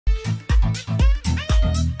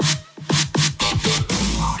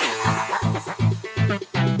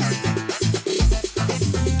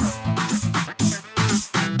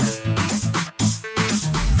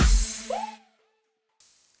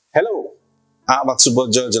I'm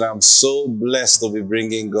Atubo George, and I'm so blessed to be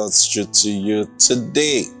bringing God's truth to you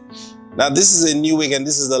today. Now, this is a new week, and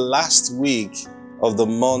this is the last week of the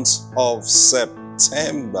month of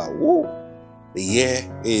September. Woo! The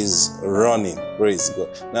year is running. Praise God.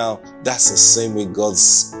 Now, that's the same way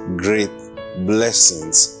God's great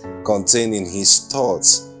blessings contained in His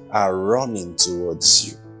thoughts are running towards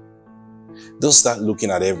you. Don't start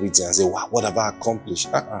looking at everything and say, wow, what have I accomplished?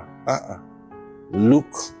 Look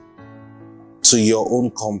to your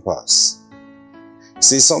own compass.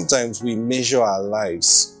 See, sometimes we measure our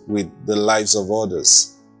lives with the lives of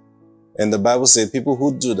others. And the Bible says people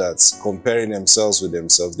who do that, comparing themselves with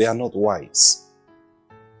themselves, they are not wise.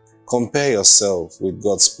 Compare yourself with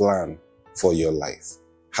God's plan for your life.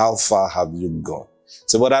 How far have you gone?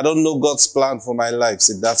 So, but I don't know God's plan for my life.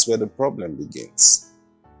 See, that's where the problem begins.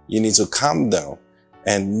 You need to calm down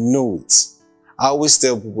and know it. I always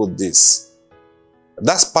tell people this.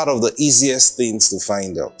 That's part of the easiest things to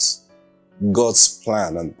find out. God's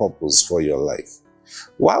plan and purpose for your life.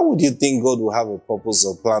 Why would you think God will have a purpose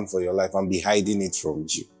or plan for your life and be hiding it from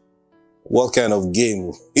you? What kind of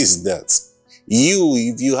game is that? You,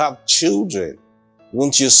 if you have children,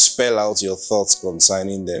 won't you spell out your thoughts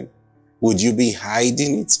concerning them? Would you be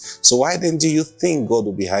hiding it? So why then do you think God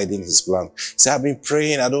will be hiding His plan? Say, I've been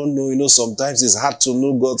praying, I don't know, sometimes it's hard to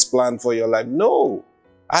know God's plan for your life. No,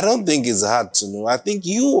 I don't think it's hard to know. I think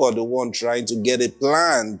you are the one trying to get a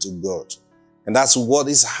plan to God. And that's what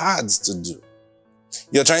is hard to do.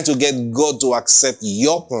 You're trying to get God to accept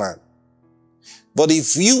your plan. But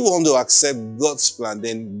if you want to accept God's plan,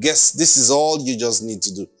 then guess this is all you just need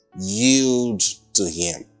to do. Yield to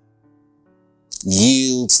Him.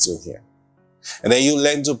 Yield to Him. And then you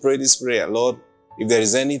learn to pray this prayer. Lord, if there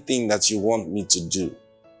is anything that you want me to do,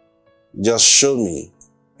 just show me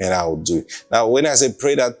and I will do it. Now, when I say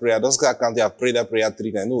pray that prayer, those guys can't have prayed that prayer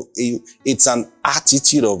 3 times. No, it's an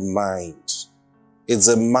attitude of mind. It's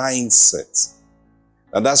a mindset.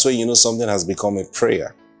 And that's when you know something has become a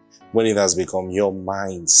prayer. When it has become your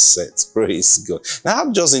mindset. Praise God. Now,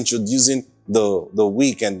 I'm just introducing the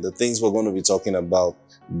week and the things we're going to be talking about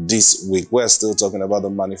this week. We're still talking about the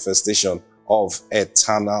manifestation of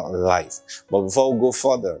eternal life. But before we go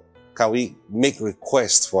further, can we make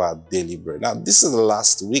requests for our daily bread? Now, this is the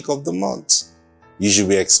last week of the month. You should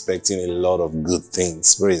be expecting a lot of good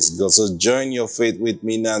things. Praise God. So join your faith with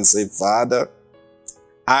me now and say, Father,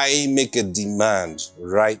 I make a demand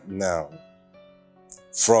right now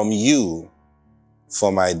from you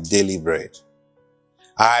for my daily bread.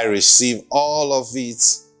 I receive all of it,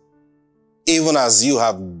 even as you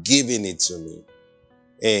have given it to me.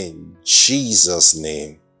 In Jesus'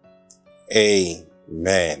 name,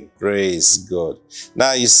 amen. Praise God.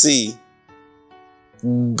 Now you see,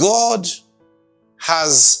 God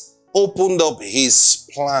has opened up His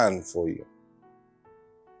plan for you.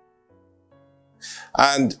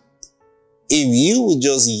 And if you would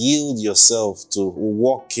just yield yourself to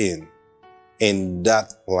walking in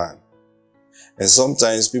that plan. And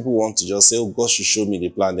sometimes people want to just say, oh, God should show me the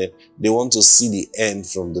plan. Then they want to see the end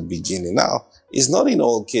from the beginning. Now, it's not in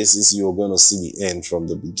all cases you're going to see the end from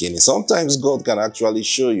the beginning. Sometimes God can actually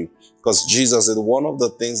show you. Because Jesus said one of the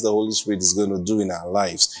things the Holy Spirit is going to do in our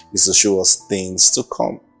lives is to show us things to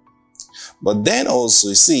come. But then also,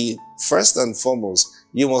 you see, first and foremost,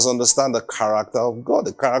 you must understand the character of God.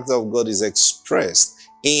 The character of God is expressed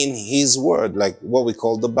in His Word, like what we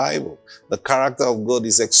call the Bible. The character of God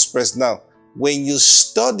is expressed. Now, when you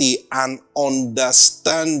study and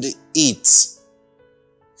understand it,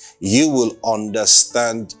 you will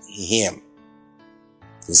understand Him.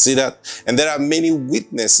 You see that? And there are many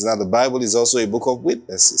witnesses. Now, the Bible is also a book of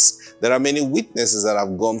witnesses. There are many witnesses that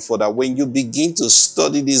have gone for that. When you begin to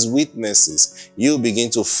study these witnesses, you begin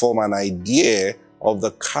to form an idea of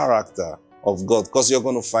the character of God, because you're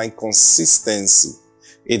going to find consistency.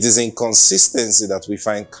 It is in consistency that we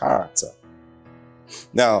find character.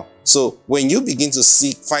 Now, so when you begin to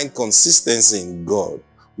find consistency in God,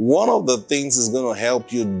 one of the things is going to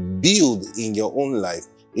help you build in your own life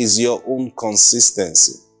is your own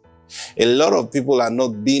consistency. A lot of people are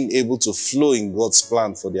not being able to flow in God's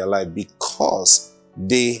plan for their life because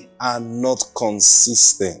they are not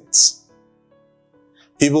consistent.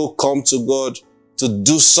 People come to God to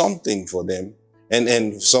do something for them,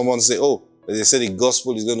 and someone say, oh, they say the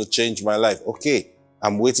gospel is going to change my life. Okay,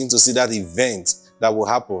 I'm waiting to see that event that will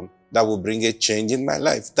happen that will bring a change in my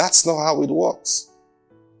life. That's not how it works.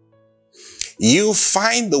 You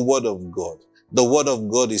find the Word of God. The Word of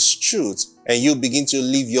God is truth, and you begin to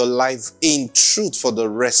live your life in truth for the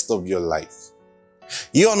rest of your life.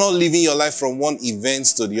 You are not living your life from one event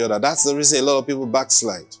to the other. That's the reason a lot of people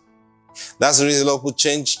backslide. That's the reason a lot of people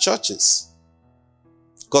change churches.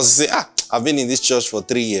 Because you say, I've been in this church for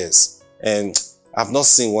 3 years and I've not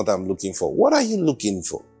seen what I'm looking for. What are you looking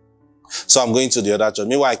for? So I'm going to the other church.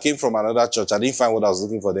 Meanwhile, I came from another church. I didn't find what I was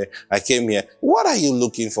looking for there. I came here. What are you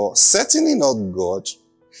looking for? Certainly not God.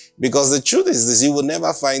 Because the truth is this, you will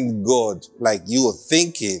never find God like you were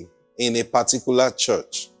thinking in a particular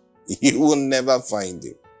church. You will never find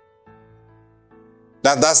him.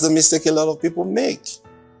 That's the mistake a lot of people make.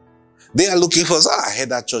 They are looking for, I heard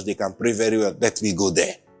that church, they can pray very well. Let me go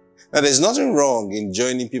there. Now, there's nothing wrong in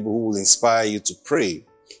joining people who will inspire you to pray.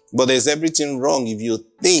 But there's everything wrong if you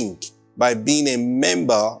think by being a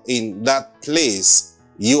member in that place,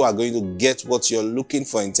 you are going to get what you're looking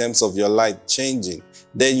for in terms of your life changing.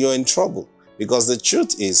 Then you're in trouble. Because the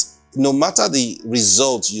truth is, no matter the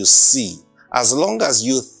result you see, as long as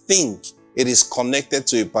you think it is connected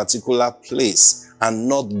to a particular place and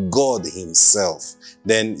not God himself,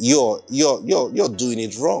 then you're doing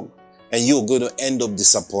it wrong. And you're going to end up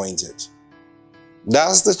disappointed.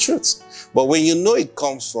 That's the truth. But when you know it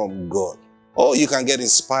comes from God, you can get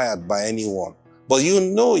inspired by anyone. But you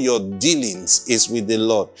know your dealings is with the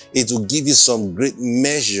Lord. It will give you some great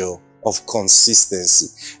measure of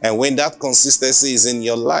consistency. And when that consistency is in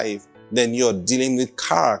your life, then you're dealing with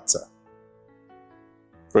character.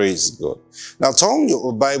 Praise God. Now turn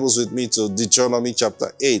your Bibles with me to Deuteronomy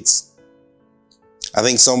chapter 8. I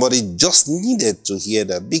think somebody just needed to hear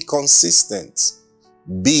that. Be consistent.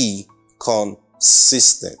 Be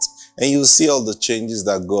consistent. And you'll see all the changes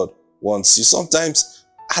that God wants you. Sometimes,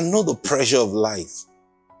 I know the pressure of life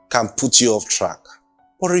can put you off track.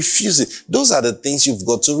 But refuse it. Those are the things you've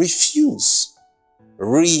got to refuse.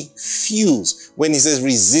 Refuse. When he says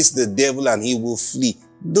resist the devil and he will flee.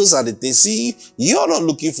 Those are the things. See, you're not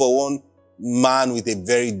looking for one man with a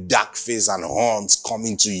very dark face and horns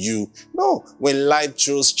coming to you. No, when life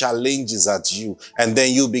throws challenges at you and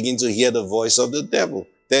then you begin to hear the voice of the devil,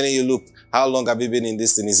 then you look, how long have you been in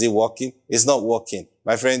this thing? Is it working? It's not working.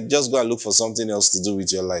 My friend, just go and look for something else to do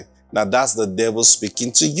with your life. Now that's the devil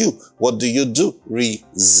speaking to you. What do?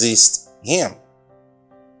 Resist him.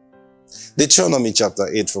 Deuteronomy chapter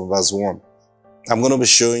 8 from verse 1. I'm going to be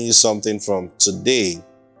showing you something from today,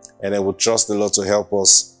 and I will trust the Lord to help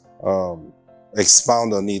us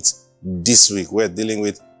expound on it this week. We're dealing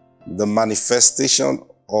with the manifestation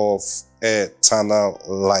of eternal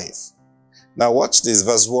life. Now watch this,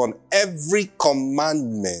 verse 1. Every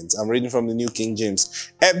commandment, I'm reading from the New King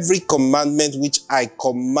James, every commandment which I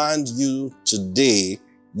command you today,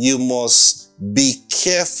 you must be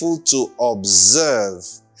careful to observe,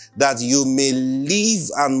 that you may live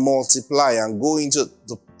and multiply and go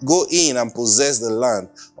in and possess the land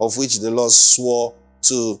of which the Lord swore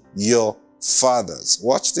to your fathers.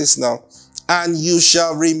 Watch this now. And you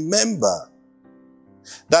shall remember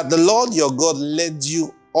that the Lord your God led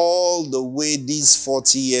you all the way these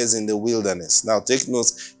 40 years in the wilderness. Now take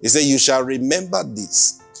notes. He said, you shall remember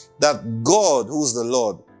this, that God, who's the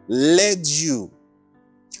Lord, led you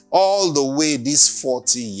all the way these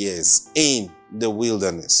 40 years in the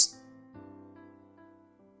wilderness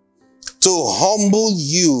to humble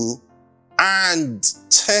you and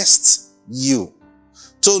test you,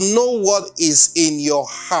 to know what is in your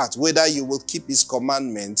heart, whether you will keep his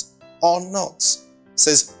commandment or not. It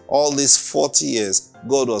says all these 40 years,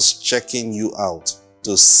 God was checking you out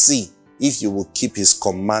to see if you will keep his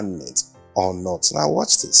commandment or not. Now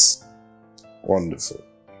watch this. Wonderful.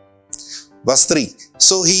 Verse 3.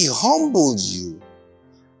 So he humbled you,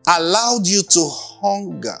 allowed you to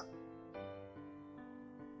hunger.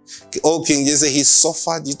 Old King James say he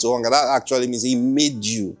suffered you to hunger. That actually means he made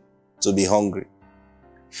you to be hungry.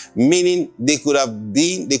 Meaning they could have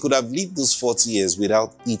lived those 40 years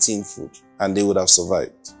without eating food and they would have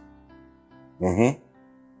survived.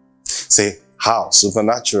 Say, how?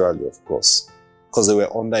 Supernaturally, of course. Because they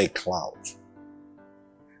were under a cloud.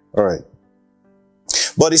 All right.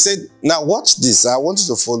 But he said, now watch this. I want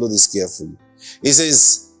you to follow this carefully. He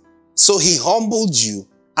says, so he humbled you,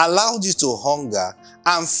 allowed you to hunger,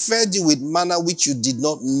 and fed you with manna which you did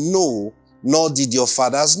not know, nor did your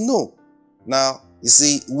fathers know. Now, you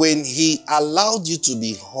see, when he allowed you to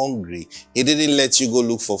be hungry, he didn't let you go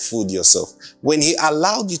look for food yourself. When he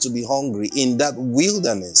allowed you to be hungry in that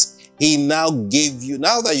wilderness, he now gave you,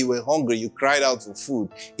 now that you were hungry, you cried out for food.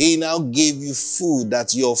 He now gave you food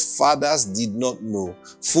that your fathers did not know,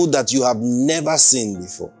 food that you have never seen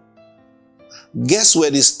before. Guess where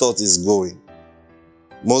this thought is going?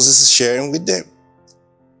 Moses is sharing with them.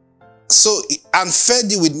 So, and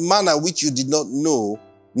fed you with manna which you did not know,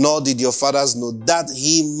 nor did your fathers know, that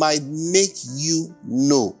he might make you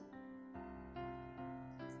know.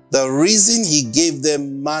 The reason he gave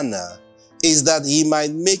them manna is that he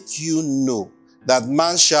might make you know that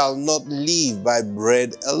man shall not live by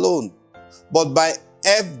bread alone, but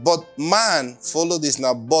man, follow this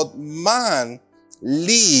now, but man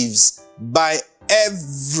lives by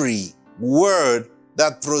every word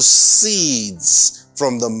that proceeds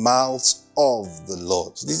from the mouth of the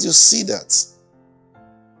Lord. Did you see that?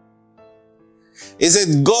 He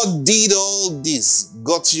said, God did all this,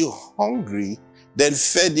 got you hungry, then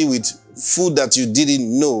fed you with food that you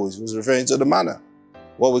didn't know. He was referring to the manna,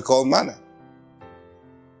 what we call manna.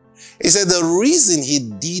 He said the reason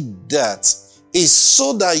he did that is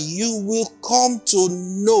so that you will come to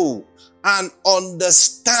know and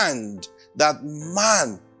understand that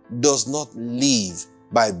man does not live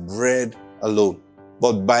by bread alone,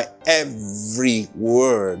 but by every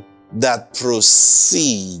word that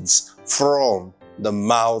proceeds from the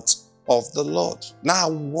mouth of the Lord. Now I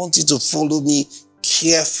want you to follow me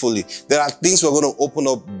carefully. There are things we're going to open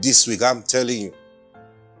up this week, I'm telling you.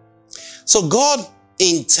 So God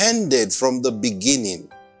intended from the beginning,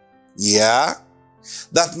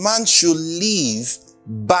 that man should live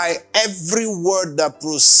by every word that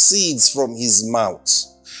proceeds from his mouth.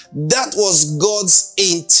 That was God's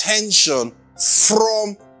intention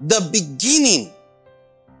from the beginning.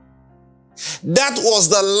 That was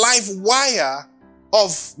the life wire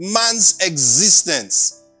of man's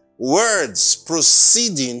existence. Words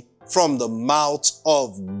proceeding from the mouth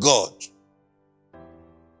of God.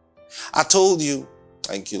 I told you,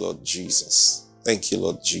 thank you, Lord Jesus. Thank you,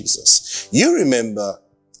 Lord Jesus. You remember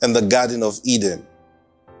in the Garden of Eden,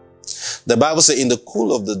 the Bible says in the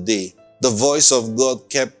cool of the day, the voice of God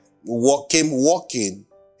came walking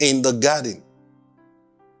in the garden.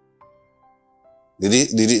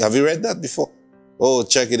 Have you read that before? Oh,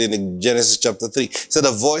 check it in Genesis chapter 3. So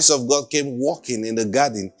the voice of God came walking in the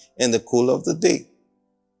garden in the cool of the day.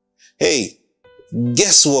 Hey,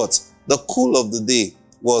 guess what? The cool of the day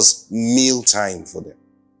was meal time for them.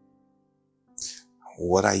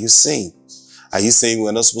 What are you saying? Are you saying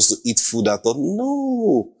we're not supposed to eat food at all?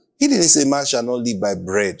 No. He didn't say man shall not live by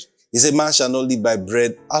bread. He said man shall not live by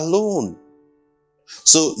bread alone.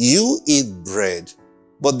 So you eat bread,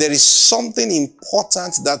 but there is something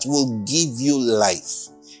important that will give you life.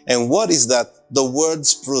 And what is that? The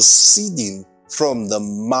words proceeding from the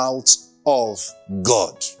mouth of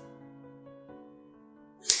God.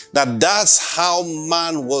 That's how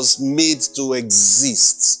man was made to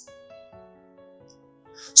exist.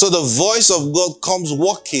 So the voice of God comes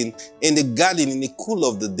walking in the garden in the cool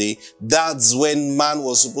of the day. That's when man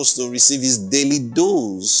was supposed to receive his daily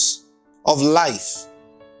dose of life.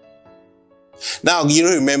 Now, you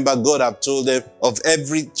remember God had told them of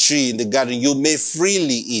every tree in the garden, you may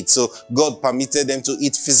freely eat. So God permitted them to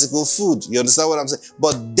eat physical food. You understand what I'm saying?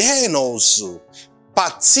 But then also,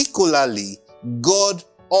 particularly, God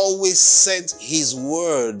always sent his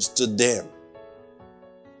word to them.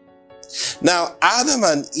 Now, Adam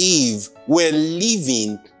and Eve were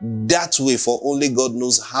living that way for only God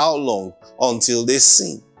knows how long until they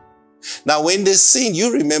sinned. Now, when they sinned,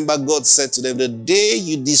 you remember God said to them, the day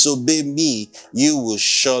you disobey me, you will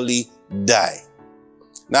surely die.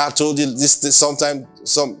 Now, I told you this sometime,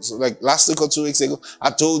 like last week or 2 weeks ago, I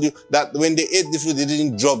told you that when they ate the food, they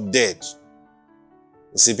didn't drop dead.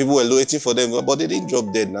 You see, people were waiting for them, but they didn't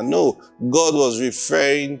drop dead. Now, no, God was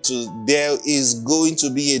referring to there is going to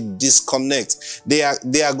be a disconnect. They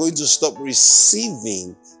are going to stop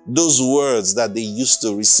receiving those words that they used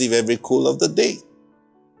to receive every cool of the day.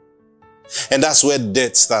 And that's where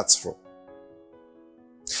death starts from.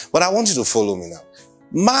 But I want you to follow me now.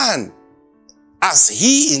 Man, as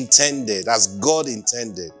he intended, as God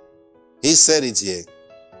intended, he said it here.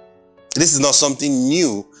 This is not something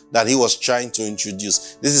new that he was trying to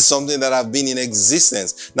introduce. This is something that have been in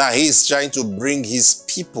existence. Now he is trying to bring his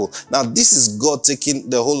people. Now this is God taking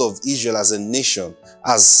the whole of Israel as a nation,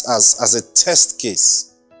 as a test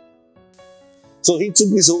case. So he took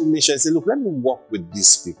this whole nation and said, look, let me walk with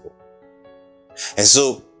these people. And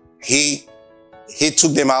so he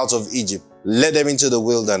took them out of Egypt, led them into the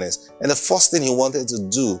wilderness. And the first thing he wanted to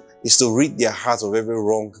do is to rid their heart of every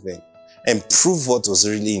wrong thing and prove what was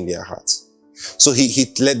really in their hearts. So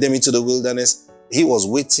he led them into the wilderness. He was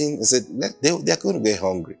waiting and said, they're going to get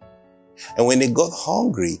hungry. And when they got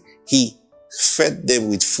hungry, he fed them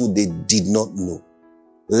with food they did not know,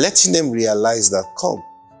 letting them realize that, come,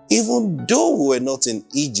 even though we were not in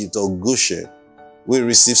Egypt or Goshen, we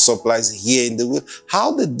received supplies here in the world.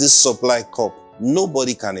 How did this supply come?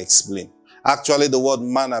 Nobody can explain. Actually, the word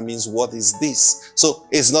manna means, what is this? So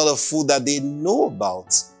it's not a food that they know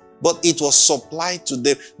about, but it was supplied to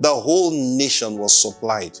them. The whole nation was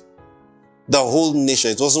supplied. The whole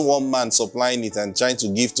nation. It wasn't one man supplying it and trying to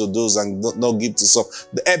give to those and not give to some.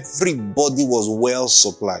 Everybody was well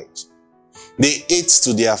supplied. They ate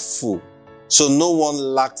to their full. So no one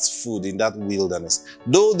lacked food in that wilderness.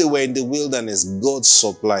 Though they were in the wilderness, God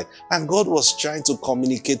supplied. And God was trying to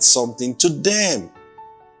communicate something to them.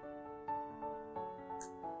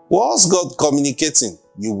 What was God communicating?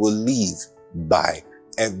 You will live by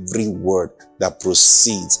every word that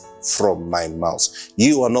proceeds from my mouth.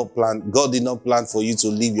 You are not planned. God did not plan for you to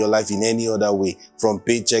live your life in any other way, from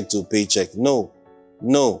paycheck to paycheck. No,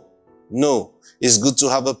 no, no. It's good to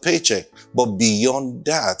have a paycheck, but beyond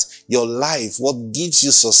that, your life, what gives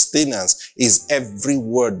you sustenance is every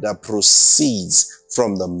word that proceeds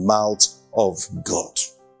from the mouth of God.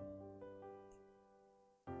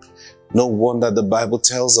 No wonder the Bible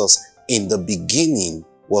tells us, in the beginning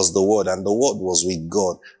was the Word, and the Word was with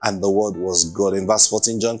God, and the Word was God. In verse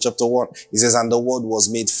 14, John chapter 1, it says, and the Word was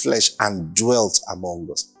made flesh and dwelt among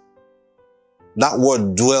us. That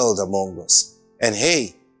word dwelled among us. And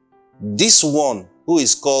hey, this one who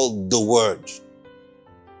is called the Word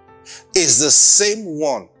is the same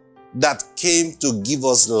one that came to give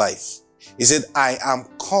us life. He said, I am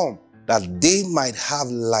come that they might have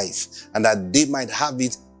life and that they might have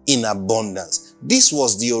it in abundance. This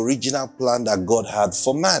was the original plan that God had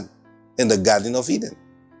for man in the Garden of Eden.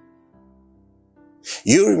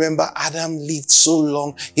 You remember Adam lived so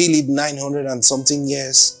long. He lived 900 and something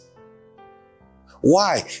years.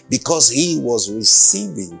 Why? Because he was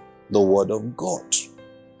receiving the word of God.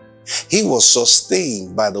 He was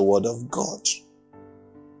sustained by the word of God.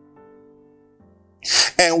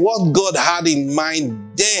 And what God had in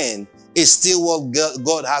mind then is still what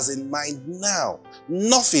God has in mind now.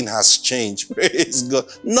 Nothing has changed. Praise God.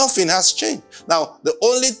 Nothing has changed. Now, the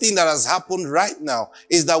only thing that has happened right now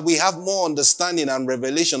is that we have more understanding and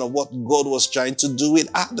revelation of what God was trying to do with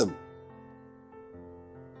Adam.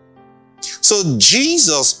 So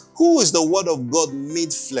Jesus, who is the word of God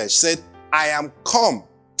made flesh, said, I am come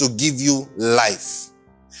to give you life.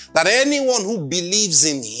 That anyone who believes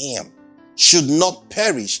in him should not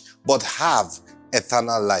perish, but have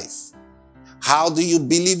eternal life. How do you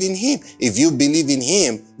believe in him? If you believe in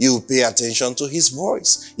him, you pay attention to his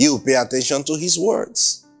voice. You pay attention to his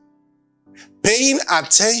words. Paying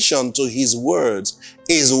attention to his words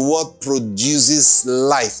is what produces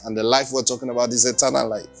life. And the life we're talking about is eternal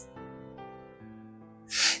life.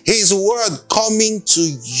 His word coming to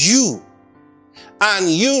you and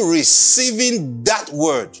you receiving that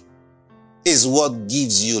word is what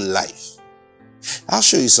gives you life. I'll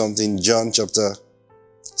show you something. John chapter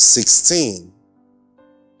 16.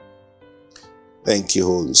 Thank you,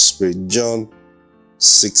 Holy Spirit. John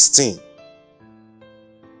 16.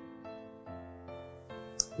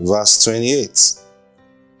 Verse 28.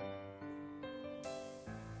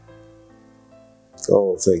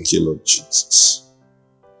 Oh, thank you, Lord Jesus.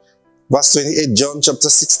 Verse 28, John chapter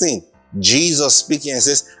 16. Jesus speaking and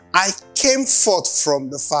says, I came forth from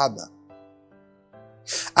the Father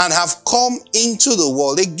and have come into the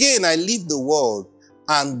world. Again, I leave the world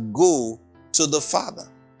and go to the Father.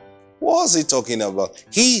 What was he talking about?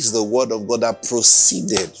 He is the word of God that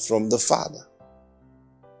proceeded from the Father.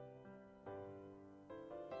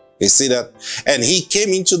 You see that? And he came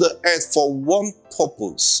into the earth for one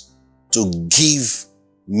purpose, to give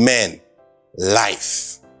men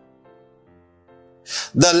life.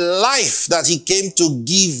 The life that he came to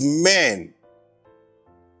give men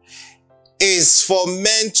is for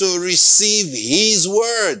men to receive his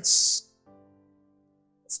words.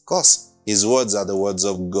 Of course, his words are the words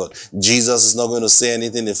of God. Jesus is not going to say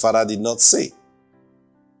anything the Father did not say.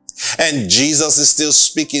 And Jesus is still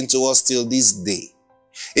speaking to us till this day.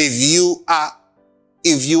 If you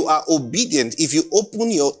are obedient, if you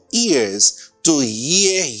open your ears to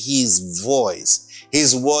hear his voice,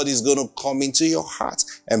 his word is going to come into your heart.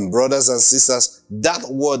 And brothers and sisters, that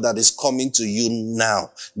word that is coming to you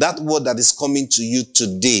now, that word that is coming to you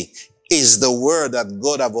today, is the word that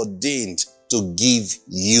God have ordained to give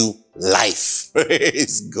you life.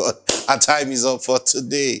 Praise God. Our time is up for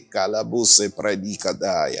today.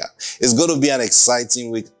 It's going to be an exciting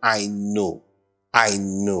week. I know.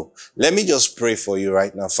 Let me just pray for you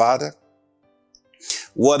right now. Father,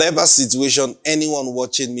 whatever situation anyone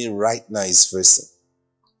watching me right now is facing,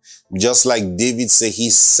 just like David said, he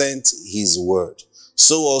sent his word.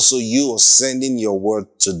 So also you are sending your word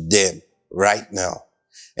to them right now.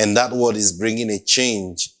 And that word is bringing a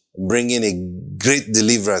change, bringing a great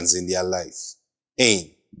deliverance in their life.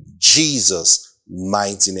 In Jesus'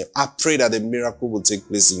 mighty name. I pray that a miracle will take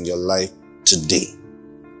place in your life today.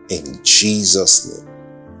 In Jesus' name.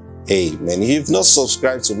 Amen. If you've not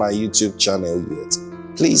subscribed to my YouTube channel yet,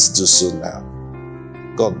 please do so now.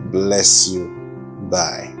 God bless you.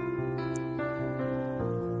 Bye.